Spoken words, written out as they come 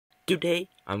Today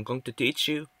I'm going to teach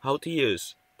you how to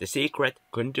use the secret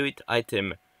conduit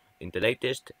item in the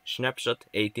latest snapshot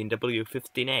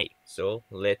 18W15A. So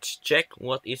let's check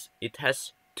what it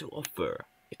has to offer.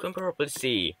 You can probably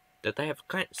see that I have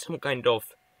some kind of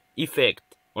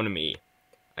effect on me.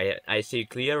 I see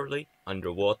clearly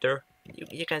underwater.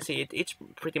 You can see it's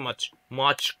pretty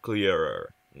much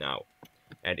clearer now.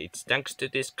 And it's thanks to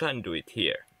this conduit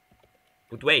here.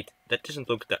 But wait, that doesn't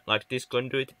look like this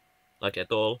conduit, like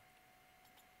at all.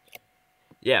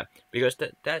 Yeah, because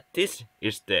this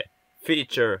is the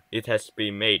feature it has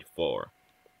been made for.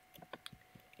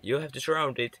 You have to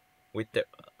surround it with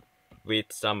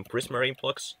some prismarine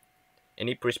blocks,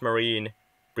 any prismarine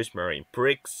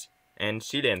bricks, and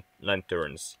sea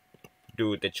lanterns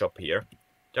do the job here.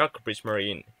 Dark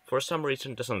prismarine for some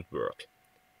reason doesn't work.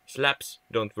 Slabs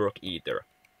don't work either.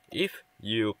 If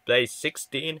you place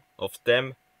 16 of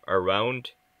them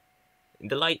around in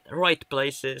the right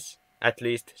places, at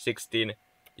least 16,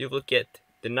 you will get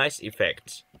the nice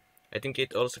effects. I think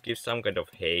it also gives some kind of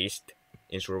haste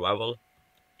in survival,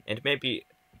 and maybe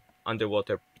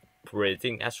underwater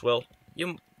breathing as well.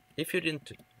 If you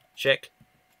didn't check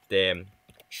the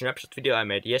snapshot video I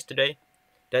made yesterday,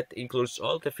 that includes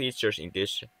all the features in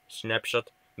this snapshot.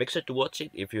 Make sure to watch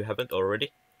it if you haven't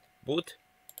already. But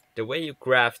the way you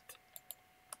craft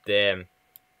the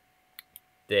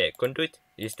conduit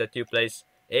is that you place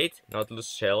 8 nautilus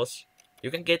shells. You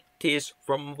can get these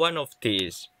from one of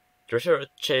these treasure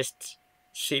chests,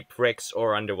 shipwrecks,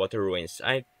 or underwater ruins.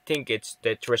 I think it's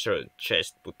the treasure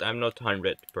chest, but I'm not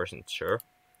 100% sure.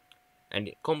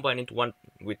 And combine it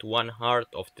with one heart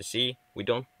of the sea. We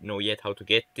don't know yet how to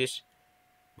get this,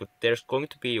 but there's going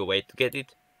to be a way to get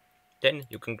it. Then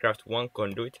you can craft one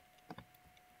conduit.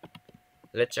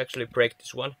 Let's actually break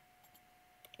this one,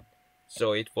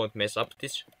 so it won't mess up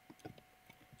this.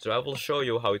 So I will show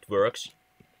you how it works.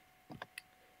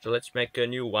 So let's make a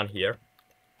new one here.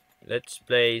 Let's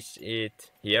place it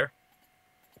here.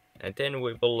 And then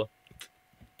we will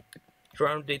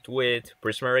surround it with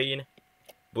prismarine.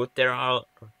 But there are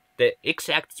the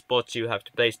exact spots you have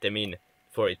to place them in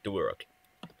for it to work.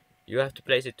 You have to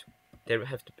place it,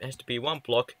 has to be one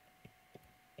block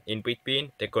in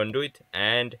between the conduit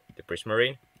and the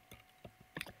prismarine.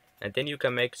 And then you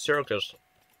can make circles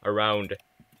around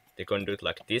the conduit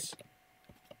like this.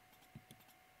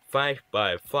 5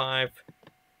 by 5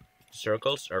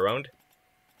 circles around,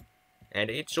 and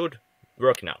it should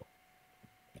work now.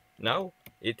 Now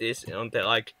it is on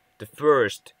the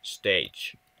first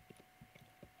stage.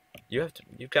 You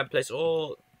can place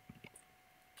all.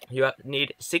 You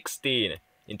need 16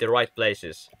 in the right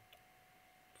places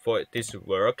for this to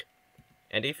work,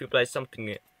 and if you place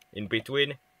something in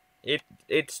between,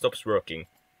 it stops working.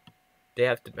 They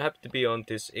have to be on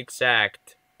this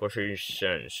exact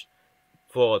positions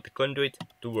for the conduit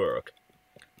to work.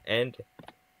 And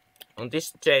on this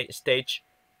stage,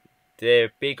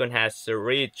 the beacon has a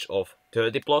reach of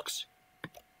 30 blocks,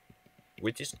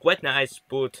 which is quite nice,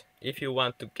 but if you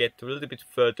want to get a little bit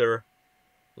further,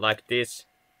 like this,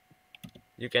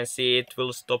 you can see it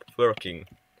will stop working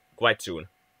quite soon.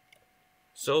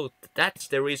 So that's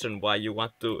the reason why you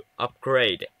want to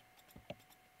upgrade.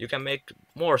 You can make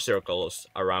more circles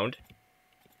around.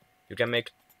 You can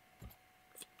make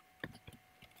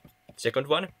second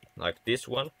one, like this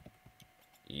one,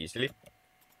 easily.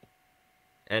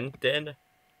 And then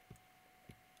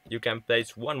you can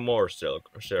place one more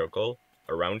circle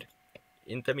around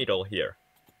in the middle here.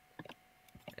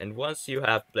 And once you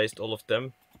have placed all of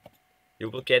them, you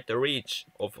will get a reach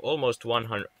of almost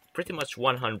 100, pretty much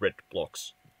 100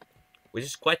 blocks, which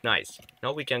is quite nice.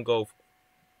 Now we can go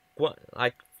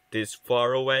like this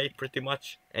far away pretty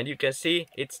much, and you can see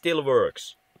it still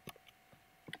works.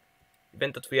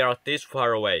 Even that we are this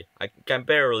far away, I can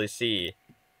barely see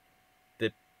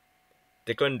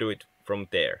the conduit from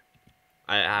there.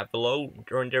 I have a low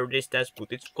render distance,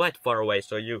 but it's quite far away,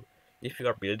 so if you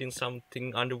are building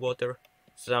something underwater,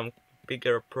 some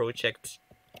bigger projects,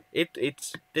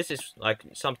 this is like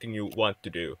something you want to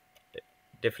do,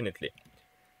 definitely.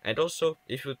 And also,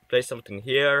 if you place something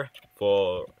here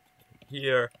for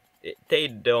here, they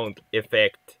don't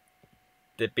affect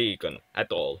the beacon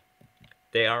at all.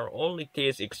 They are only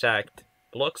these exact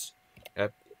blocks.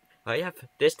 I have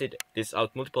tested this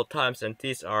out multiple times, and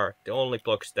these are the only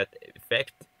blocks that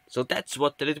affect. So that's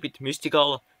what the little bit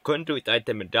mystical conduit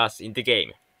item does in the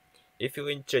game. If you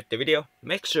enjoyed the video,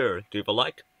 make sure to leave a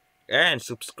like and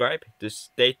subscribe to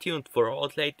stay tuned for all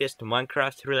the latest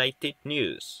Minecraft related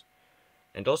news.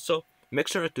 And also, make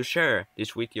sure to share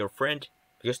this with your friend,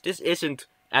 because this isn't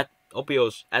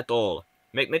obvious at all.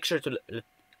 Make sure to let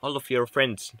all of your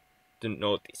friends to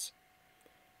know this.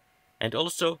 And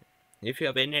also, if you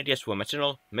have any ideas for my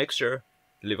channel, make sure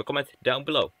to leave a comment down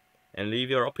below and leave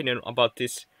your opinion about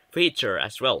this feature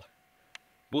as well.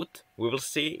 But we will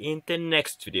see in the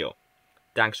next video.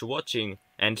 Thanks for watching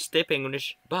and stay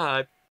penguinish. Bye!